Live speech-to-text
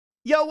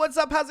Yo, what's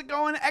up? How's it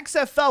going?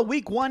 XFL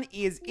Week 1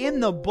 is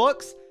in the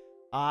books.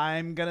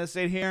 I'm going to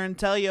sit here and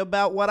tell you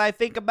about what I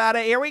think about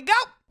it. Here we go.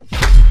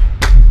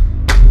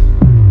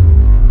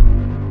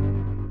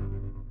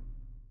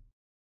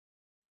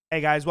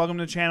 Hey guys, welcome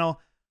to the channel.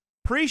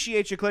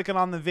 Appreciate you clicking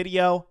on the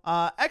video.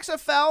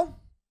 XFL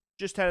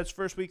just had its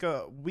first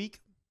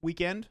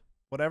weekend,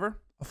 whatever,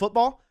 of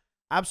football.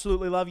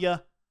 Absolutely love you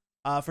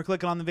for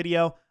clicking on the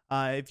video.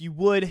 If you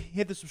would,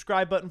 hit the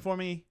subscribe button for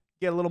me.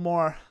 Get a little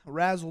more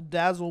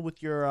razzle-dazzle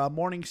with your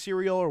morning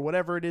cereal or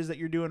whatever it is that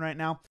you're doing right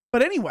now.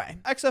 But anyway,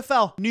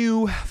 XFL,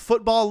 new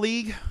football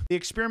league. The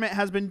experiment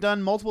has been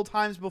done multiple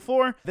times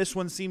before. This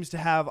one seems to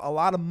have a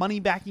lot of money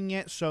backing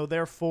it, so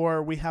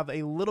therefore we have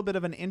a little bit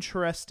of an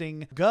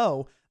interesting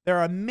go. There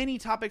are many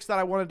topics that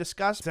I want to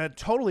discuss. It's a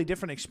totally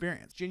different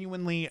experience.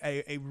 Genuinely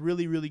a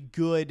really, really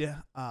good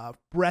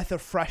breath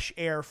of fresh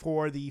air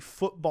for the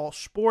football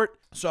sport.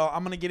 So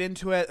I'm going to get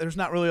into it. There's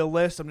not really a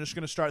list. I'm just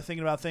going to start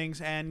thinking about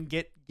things and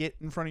get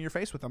in front of your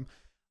face with them.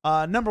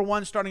 Number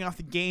one, starting off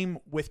the game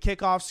with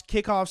kickoffs.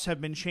 Kickoffs have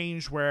been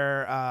changed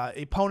where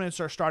opponents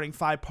are starting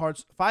 5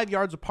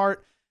 yards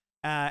apart,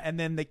 and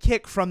then the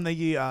kick from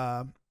the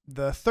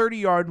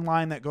 30-yard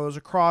line that goes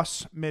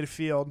across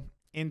midfield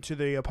into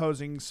the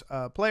opposing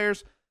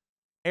players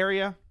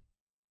area.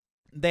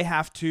 They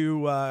have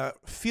to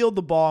field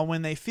the ball.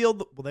 When they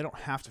field, well, they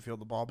don't have to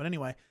field the ball, but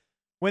anyway,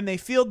 when they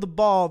field the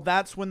ball,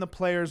 that's when the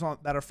players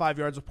that are 5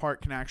 yards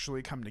apart can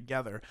actually come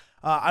together.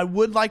 I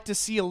would like to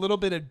see a little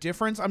bit of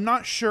difference. I'm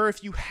not sure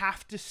if you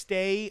have to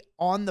stay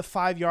on the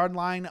 5-yard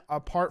line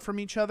apart from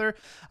each other.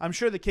 I'm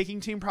sure the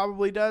kicking team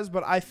probably does,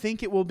 but I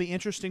think it will be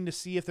interesting to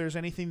see if there's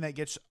anything that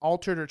gets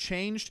altered or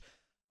changed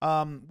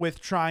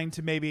with trying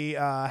to maybe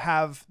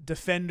have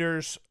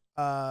defenders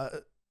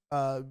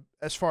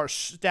as far as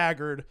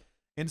staggered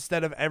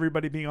instead of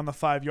everybody being on the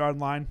 5-yard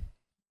line.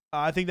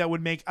 I think that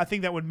would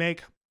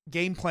make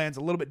game plans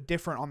a little bit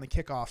different on the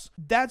kickoffs.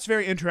 That's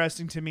very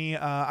interesting to me.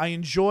 I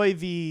enjoy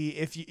the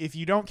if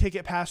you don't kick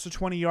it past the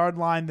 20-yard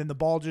line, then the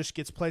ball just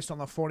gets placed on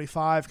the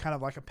 45, kind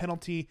of like a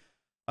penalty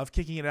of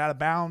kicking it out of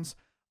bounds.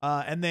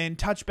 And then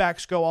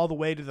touchbacks go all the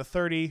way to the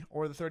 30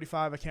 or the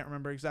 35. I can't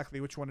remember exactly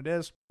which one it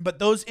is. But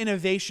those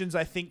innovations,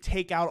 I think,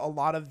 take out a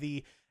lot of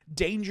the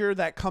danger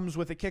that comes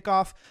with a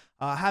kickoff.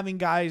 Having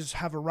guys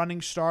have a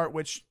running start,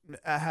 which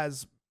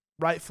has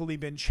rightfully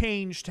been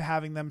changed to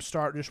having them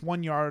start just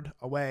 1 yard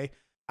away.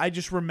 I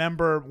just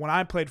remember when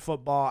I played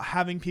football,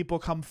 having people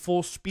come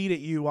full speed at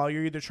you while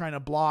you're either trying to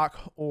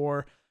block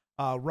or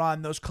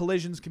run. Those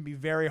collisions can be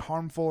very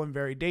harmful and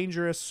very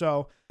dangerous.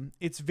 So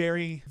it's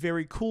very,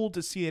 very cool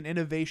to see an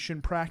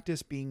innovation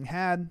practice being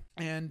had,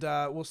 and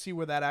we'll see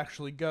where that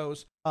actually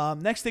goes.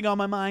 Next thing on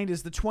my mind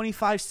is the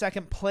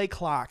 25-second play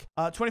clock.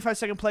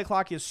 25-second play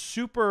clock is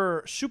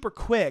super, super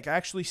quick.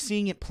 Actually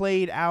seeing it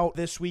played out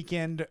this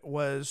weekend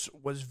was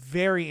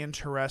very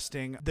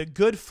interesting. The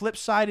good flip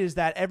side is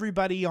that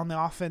everybody on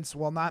the offense,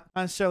 well, not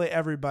necessarily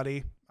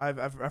everybody,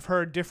 I've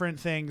heard different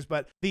things,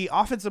 but the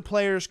offensive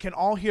players can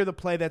all hear the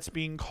play that's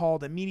being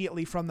called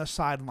immediately from the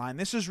sideline.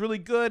 This is really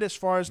good as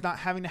far as not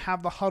having to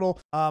have the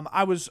huddle.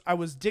 I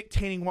was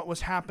dictating what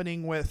was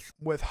happening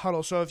with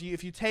huddle. So if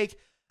you take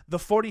the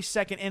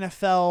 40-second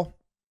NFL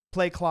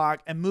play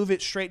clock and move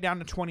it straight down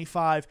to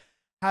 25,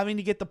 having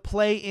to get the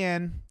play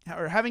in,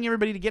 or having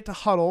everybody to get to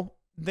huddle,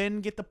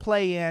 then get the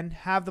play in,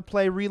 have the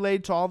play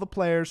relayed to all the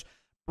players,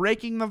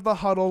 breaking of the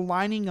huddle,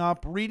 lining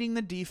up, reading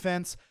the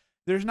defense.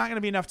 There's not going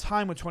to be enough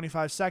time with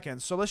 25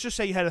 seconds. So let's just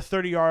say you had a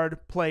 30-yard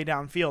play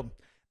downfield.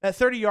 That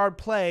 30-yard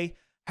play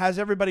has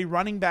everybody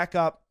running back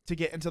up to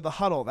get into the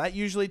huddle. That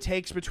usually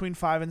takes between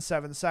 5 and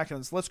 7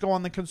 seconds. Let's go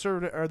on the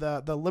conservative or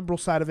the liberal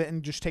side of it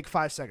and just take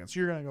 5 seconds.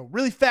 You're going to go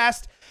really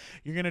fast.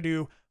 You're going to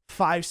do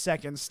 5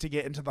 seconds to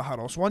get into the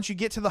huddle. So once you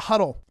get to the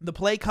huddle, the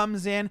play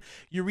comes in,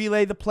 you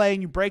relay the play,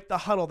 and you break the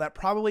huddle. That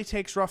probably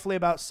takes roughly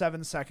about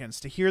 7 seconds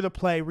to hear the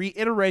play,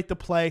 reiterate the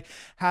play,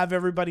 have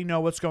everybody know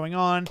what's going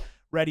on,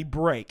 ready,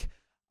 break.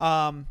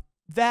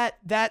 That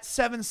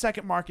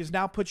 7-second mark is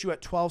now put you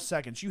at 12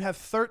 seconds. You have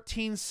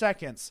 13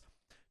 seconds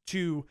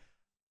to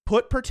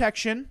put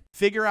protection,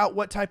 figure out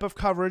what type of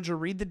coverage or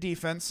read the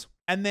defense,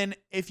 and then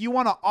if you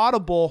want to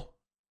audible,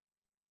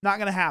 not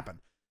going to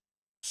happen.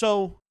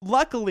 So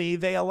luckily,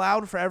 they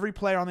allowed for every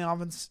player on the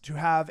offense to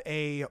have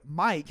a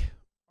mic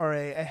or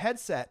a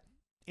headset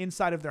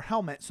inside of their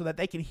helmet so that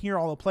they can hear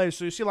all the plays.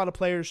 So you see a lot of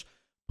players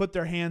put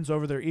their hands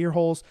over their ear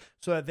holes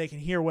so that they can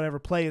hear whatever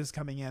play is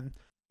coming in.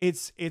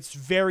 It's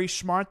very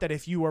smart that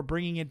if you are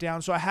bringing it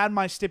down. So I had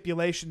my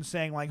stipulation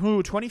saying like,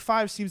 ooh,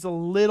 25 seems a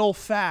little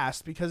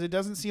fast because it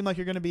doesn't seem like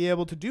you're going to be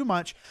able to do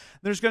much.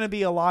 There's going to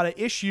be a lot of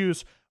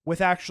issues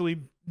with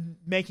actually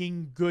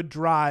making good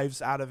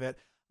drives out of it.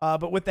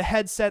 But with the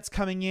headsets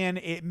coming in,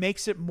 it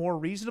makes it more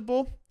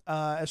reasonable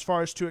as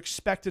far as to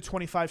expect a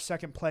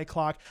 25-second play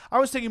clock. I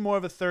was thinking more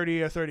of a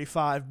 30 or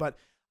 35, but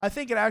I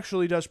think it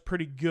actually does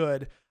pretty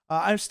good.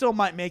 I still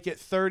might make it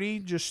 30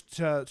 just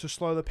to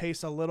slow the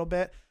pace a little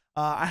bit.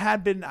 I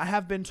have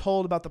been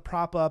told about the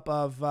prop up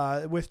of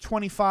with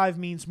 25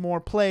 means more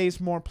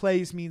plays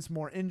means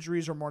more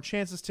injuries or more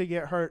chances to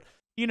get hurt.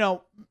 you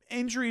know,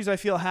 injuries I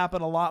feel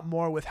happen a lot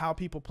more with how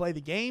people play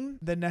the game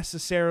than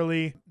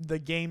necessarily the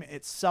game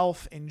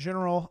itself in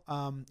general.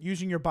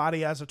 Using your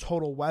body as a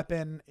total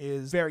weapon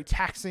is very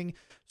taxing,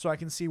 so I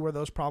can see where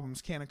those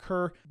problems can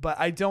occur. But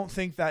I don't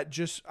think that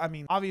I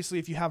mean, obviously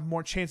if you have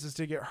more chances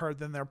to get hurt,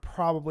 then there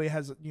probably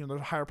has, you know,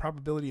 there's a higher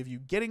probability of you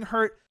getting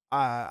hurt.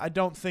 I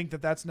don't think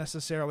that that's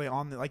necessarily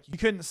on the, like, you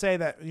couldn't say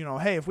that, you know,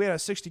 hey, if we had a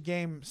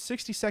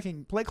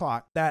 60-second play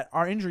clock, that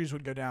our injuries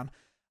would go down.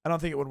 I don't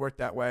think it would work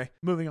that way.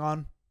 Moving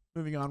on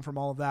from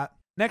all of that.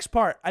 Next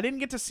part, I didn't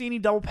get to see any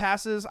double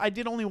passes. I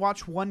did only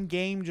watch one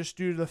game just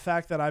due to the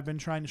fact that I've been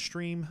trying to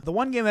stream. The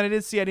one game that I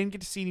did see, I didn't get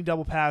to see any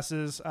double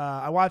passes.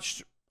 I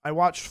watched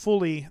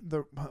fully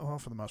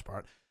for the most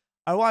part.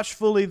 I watched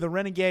fully the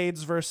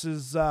Renegades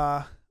versus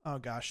the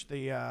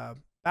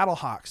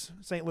Battlehawks,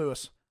 St.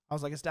 Louis. I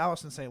was like, it's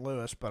Dallas and St.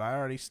 Louis, but I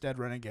already said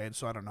Renegades,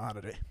 so I don't know how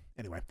to do it.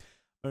 Anyway,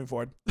 moving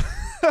forward.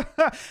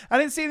 I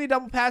didn't see any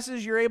double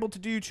passes. You're able to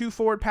do 2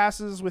 forward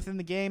passes within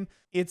the game.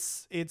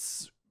 It's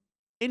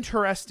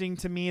interesting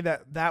to me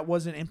that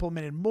wasn't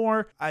implemented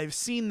more. I've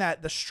seen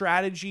that the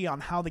strategy on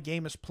how the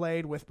game is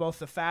played with both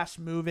the fast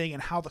moving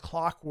and how the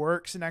clock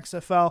works in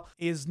XFL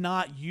is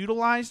not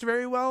utilized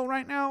very well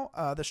right now.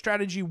 The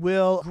strategy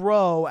will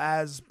grow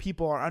as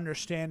people are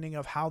understanding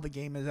of how the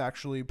game is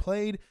actually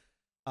played.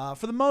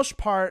 For the most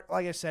part,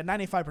 like I said,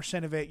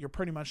 95% of it, you're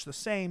pretty much the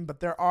same, but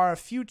there are a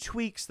few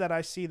tweaks that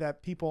I see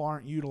that people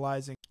aren't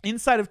utilizing.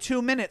 Inside of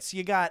 2 minutes,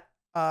 you got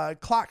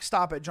clock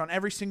stoppage on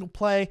every single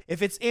play.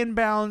 If it's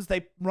inbounds,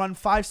 they run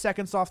 5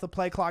 seconds off the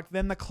play clock,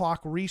 then the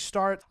clock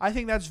restarts. I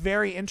think that's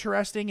very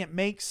interesting. It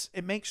makes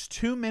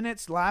 2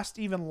 minutes last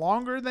even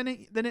longer than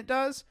it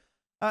does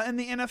in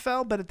the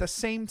NFL, but at the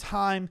same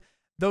time,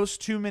 those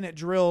 2-minute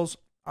drills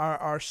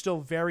are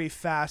still very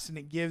fast, and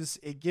it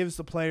gives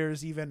the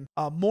players even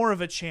more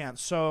of a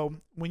chance. So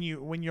when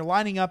you're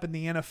lining up in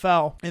the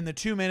NFL and the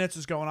 2 minutes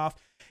is going off,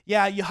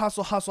 yeah, you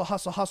hustle,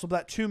 but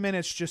that 2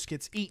 minutes just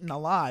gets eaten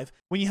alive.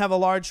 When you have a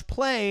large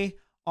play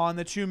on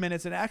the 2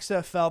 minutes in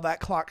XFL,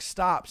 that clock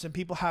stops and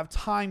people have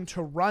time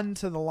to run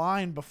to the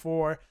line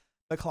before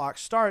the clock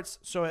starts.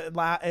 So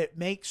it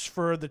makes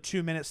for the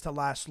 2 minutes to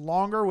last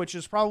longer, which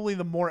is probably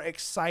the more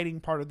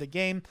exciting part of the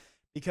game,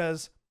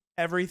 because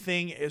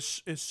everything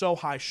is so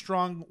high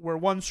strung. We're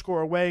 1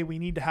 score away. We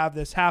need to have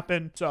this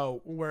happen.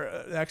 So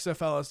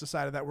XFL has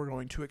decided that we're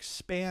going to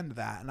expand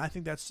that, and I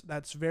think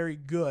that's very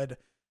good.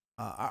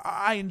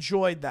 I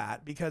enjoyed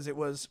that because it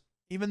was,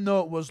 even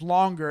though it was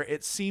longer,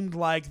 it seemed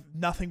like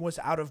nothing was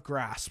out of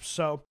grasp.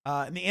 So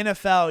in the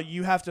NFL,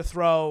 you have to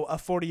throw a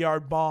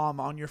 40-yard bomb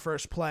on your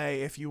first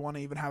play if you want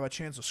to even have a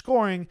chance of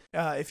scoring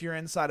if you're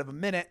inside of a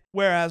minute.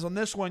 Whereas on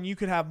this one, you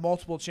could have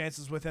multiple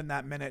chances within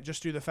that minute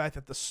just due to the fact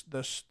that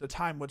the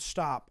time would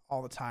stop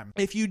all the time.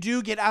 If you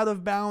do get out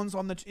of bounds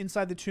on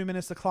inside the 2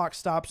 minutes, the clock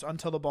stops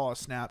until the ball is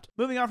snapped.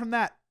 Moving on from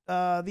that,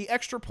 the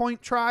extra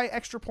point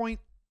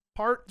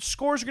part.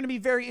 Scores are going to be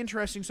very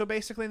interesting. So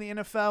basically in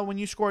the NFL, when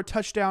you score a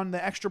touchdown,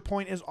 the extra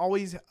point is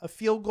always a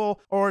field goal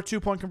or a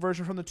 2-point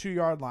conversion from the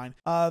 2-yard line.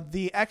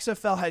 The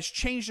XFL has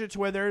changed it to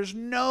where there's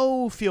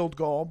no field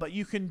goal, but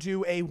you can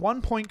do a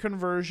 1-point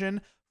conversion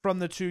from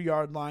the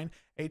 2-yard line,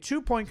 a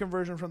 2-point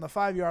conversion from the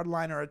 5-yard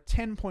line, or a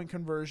 10-point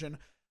conversion.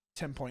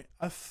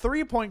 A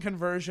 3-point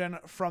conversion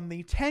from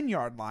the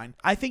 10-yard line.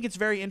 I think it's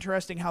very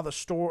interesting how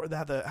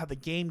the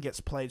game gets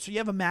played. So you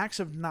have a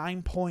max of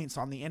 9 points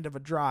on the end of a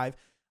drive.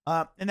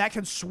 And that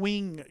can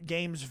swing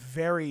games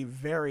very,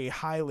 very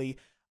highly.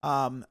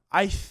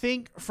 I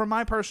think, from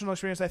my personal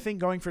experience, I think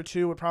going for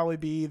 2 would probably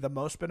be the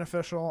most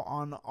beneficial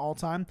on all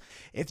time.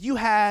 If you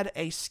had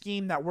a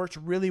scheme that worked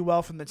really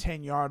well from the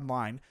 10-yard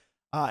line,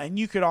 and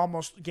you could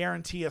almost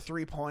guarantee a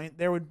 3-point,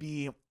 there would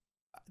be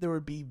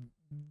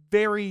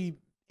very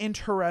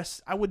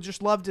interesting. I would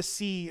just love to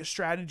see a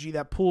strategy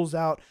that pulls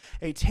out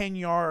a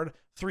 10-yard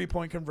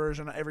 3-point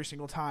conversion every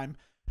single time.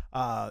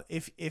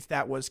 If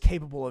that was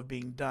capable of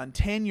being done.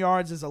 10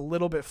 yards is a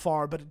little bit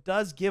far, but it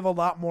does give a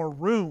lot more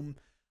room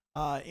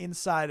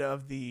inside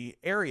of the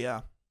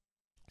area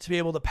to be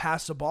able to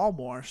pass the ball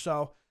more.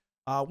 So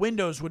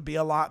windows would be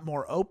a lot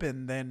more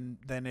open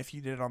than if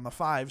you did it on the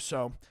 5.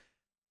 So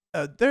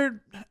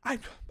I'm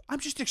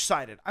just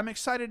excited. I'm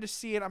excited to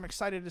see it. I'm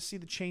excited to see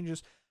the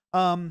changes.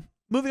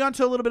 Moving on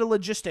to a little bit of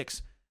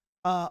logistics.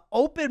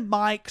 Open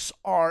mics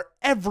are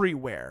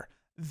everywhere.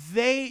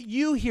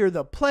 You hear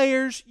the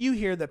players, you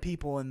hear the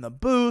people in the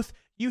booth,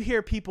 you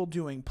hear people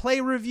doing play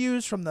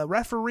reviews from the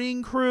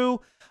refereeing crew.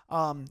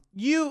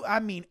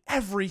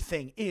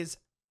 Everything is,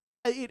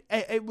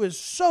 it was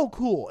so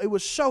cool. It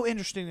was so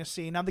interesting to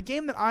see. Now, the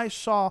game that I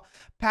saw,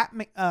 Pat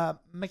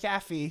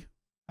McAfee,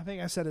 I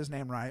think I said his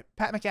name right,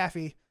 Pat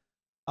McAfee,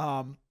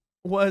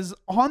 was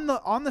on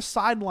the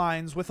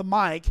sidelines with a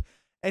mic,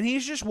 and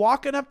he's just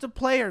walking up to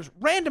players,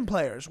 random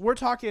players. We're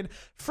talking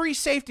free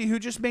safety who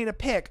just made a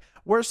pick.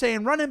 We're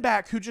saying running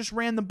back who just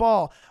ran the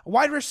ball. A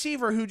wide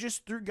receiver who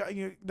just threw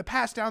the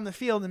pass down the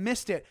field and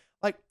missed it.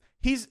 Like,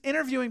 he's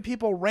interviewing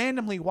people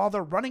randomly while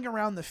they're running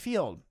around the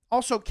field.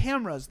 Also,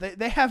 cameras.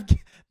 They have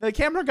the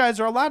camera guys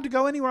are allowed to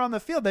go anywhere on the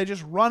field. They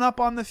just run up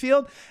on the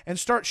field and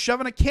start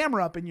shoving a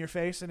camera up in your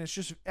face, and it's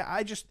just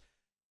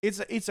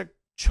it's a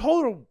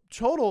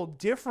total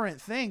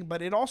different thing.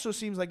 But it also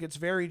seems like it's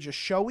very just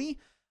showy,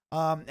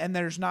 and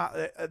there's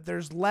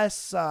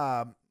less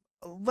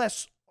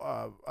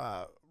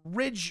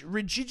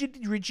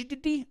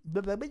rigidity.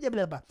 Blah, blah, blah,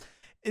 blah, blah.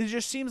 It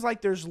just seems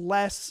like there's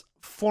less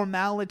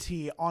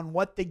formality on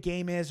what the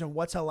game is and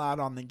what's allowed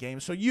on the game.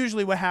 So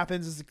usually what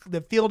happens is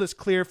the field is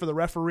clear for the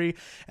referee,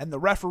 and the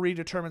referee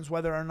determines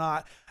whether or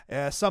not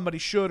somebody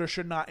should or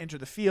should not enter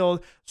the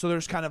field. So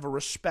there's kind of a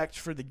respect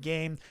for the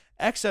game.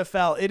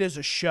 XFL, it is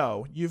a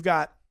show. You've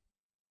got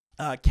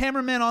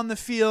cameramen on the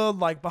field,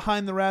 like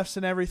behind the refs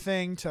and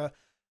everything, to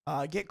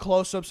get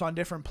close-ups on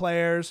different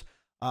players.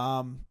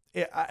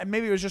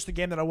 Maybe it was just the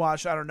game that I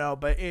watched. I don't know,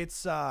 but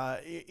it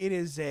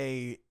is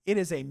a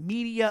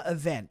media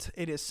event.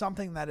 It is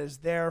something that is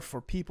there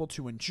for people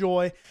to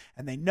enjoy,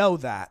 and they know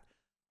that.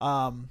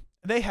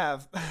 They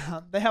have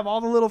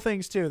all the little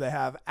things too. They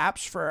have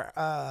apps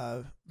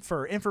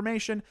for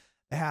information.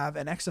 They have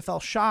an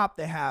XFL shop.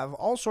 They have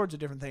all sorts of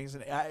different things,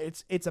 and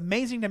it's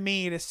amazing to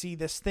me to see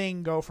this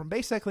thing go from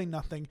basically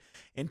nothing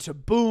into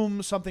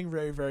boom, something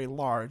very, very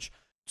large.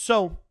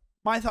 So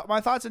my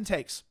thoughts and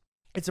takes.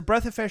 It's a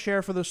breath of fresh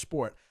air for the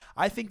sport.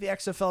 I think the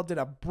XFL did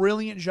a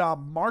brilliant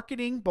job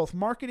marketing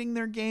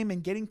their game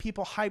and getting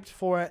people hyped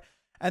for it,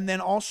 and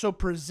then also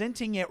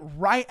presenting it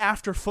right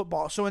after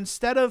football. So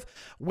instead of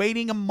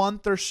waiting a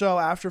month or so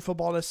after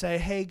football to say,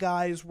 hey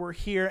guys, we're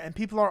here, and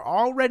people are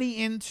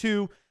already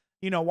into,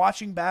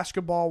 watching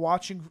basketball,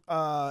 watching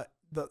the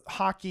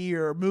hockey,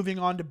 or moving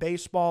on to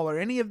baseball or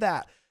any of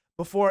that,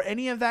 before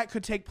any of that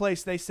could take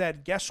place, they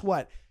said, guess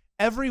what?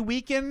 Every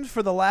weekend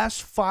for the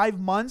last 5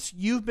 months,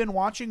 you've been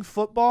watching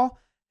football.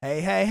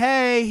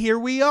 Hey, here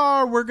we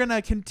are. We're going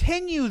to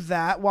continue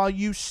that while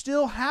you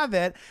still have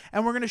it,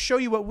 and we're going to show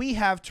you what we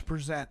have to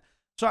present.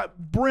 So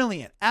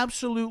brilliant,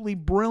 absolutely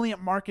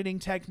brilliant marketing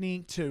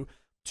technique to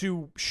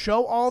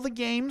show all the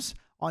games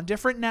on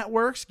different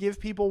networks, give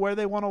people where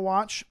they want to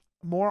watch,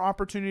 more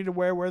opportunity to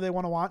where they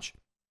want to watch.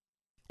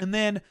 And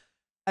then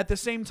at the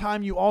same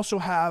time, you also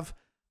have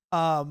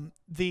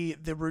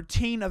the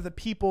routine of the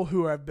people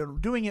who have been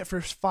doing it for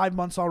 5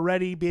 months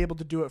already be able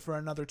to do it for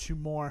another 2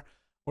 more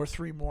or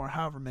 3 more,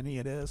 however many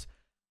it is.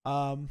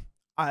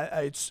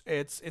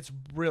 It's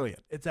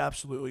brilliant. It's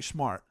absolutely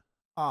smart.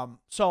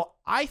 So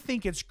I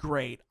think it's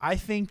great. I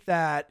think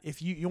that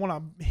if you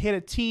want to hit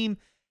a team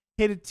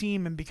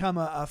and become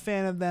a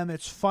fan of them,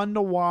 it's fun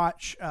to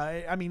watch.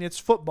 I mean, it's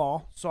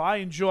football, so I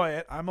enjoy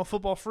it. I'm a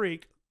football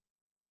freak,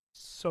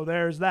 so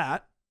there's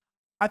that.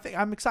 I think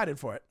I'm excited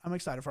for it. I'm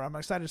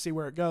excited to see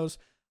where it goes.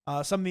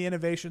 Some of the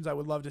innovations I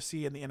would love to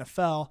see in the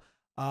NFL,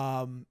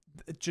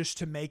 just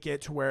to make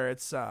it to where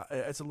it's a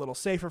little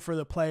safer for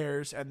the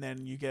players, and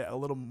then you get a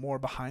little more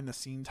behind the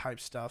scene type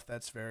stuff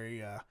that's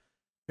very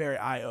very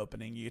eye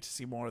opening. You get to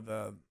see more of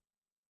the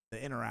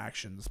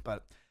interactions,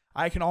 but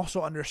I can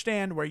also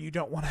understand where you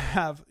don't want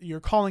to you're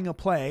calling a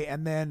play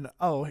and then,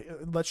 oh,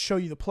 let's show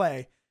you the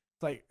play.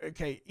 It's like,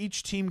 okay,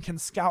 each team can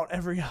scout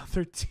every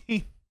other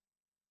team.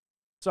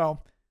 So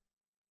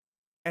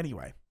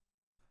anyway,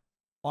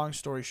 long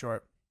story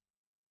short,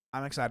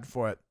 I'm excited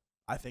for it.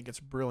 I think it's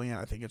brilliant.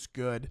 I think it's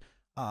good.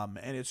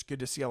 And it's good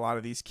to see a lot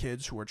of these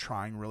kids who are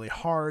trying really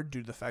hard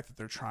due to the fact that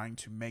they're trying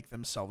to make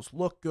themselves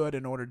look good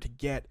in order to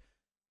get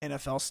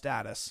NFL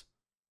status,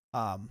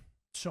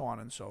 so on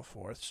and so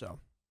forth. So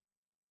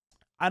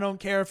I don't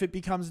care if it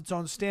becomes its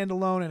own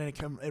standalone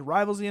and it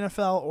rivals the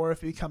NFL, or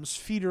if it becomes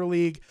feeder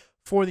league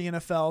for the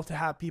NFL to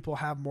have people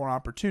have more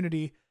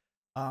opportunity.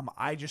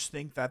 I just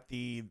think that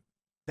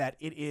that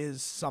it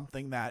is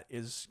something that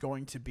is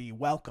going to be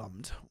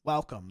welcomed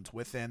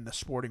within the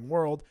sporting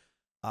world.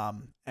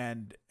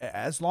 And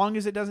as long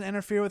as it doesn't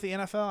interfere with the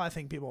NFL, I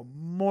think people are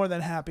more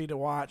than happy to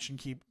watch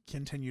and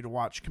continue to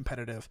watch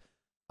competitive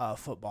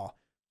football.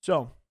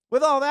 So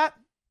with all that,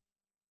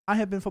 I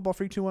have been Football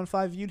Freak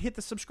 215. If you'd hit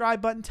the subscribe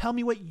button, tell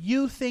me what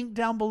you think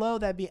down below.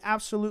 That'd be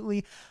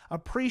absolutely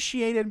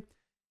appreciated.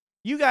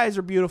 You guys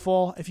are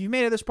beautiful. If you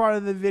made it this part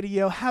of the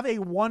video, have a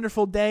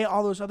wonderful day.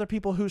 All those other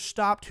people who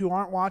stopped, who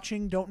aren't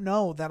watching, don't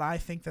know that I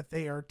think that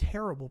they are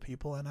terrible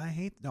people, and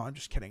no, I'm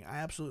just kidding. I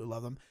absolutely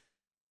love them.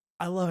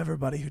 I love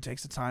everybody who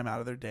takes the time out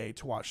of their day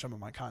to watch some of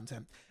my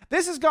content.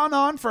 This has gone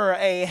on for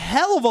a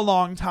hell of a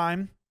long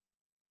time.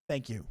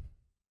 Thank you.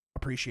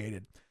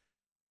 Appreciated.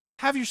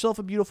 Have yourself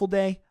a beautiful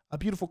day. A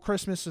beautiful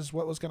Christmas is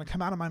what was going to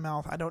come out of my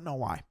mouth. I don't know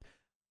why.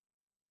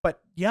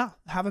 But yeah,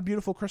 have a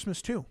beautiful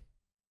Christmas too.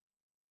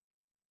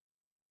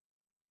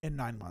 In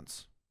 9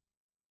 months.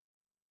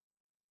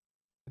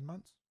 10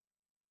 months?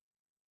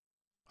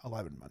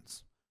 11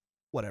 months.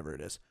 Whatever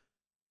it is.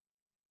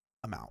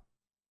 I'm out.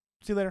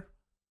 See you later.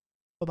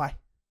 Bye-bye.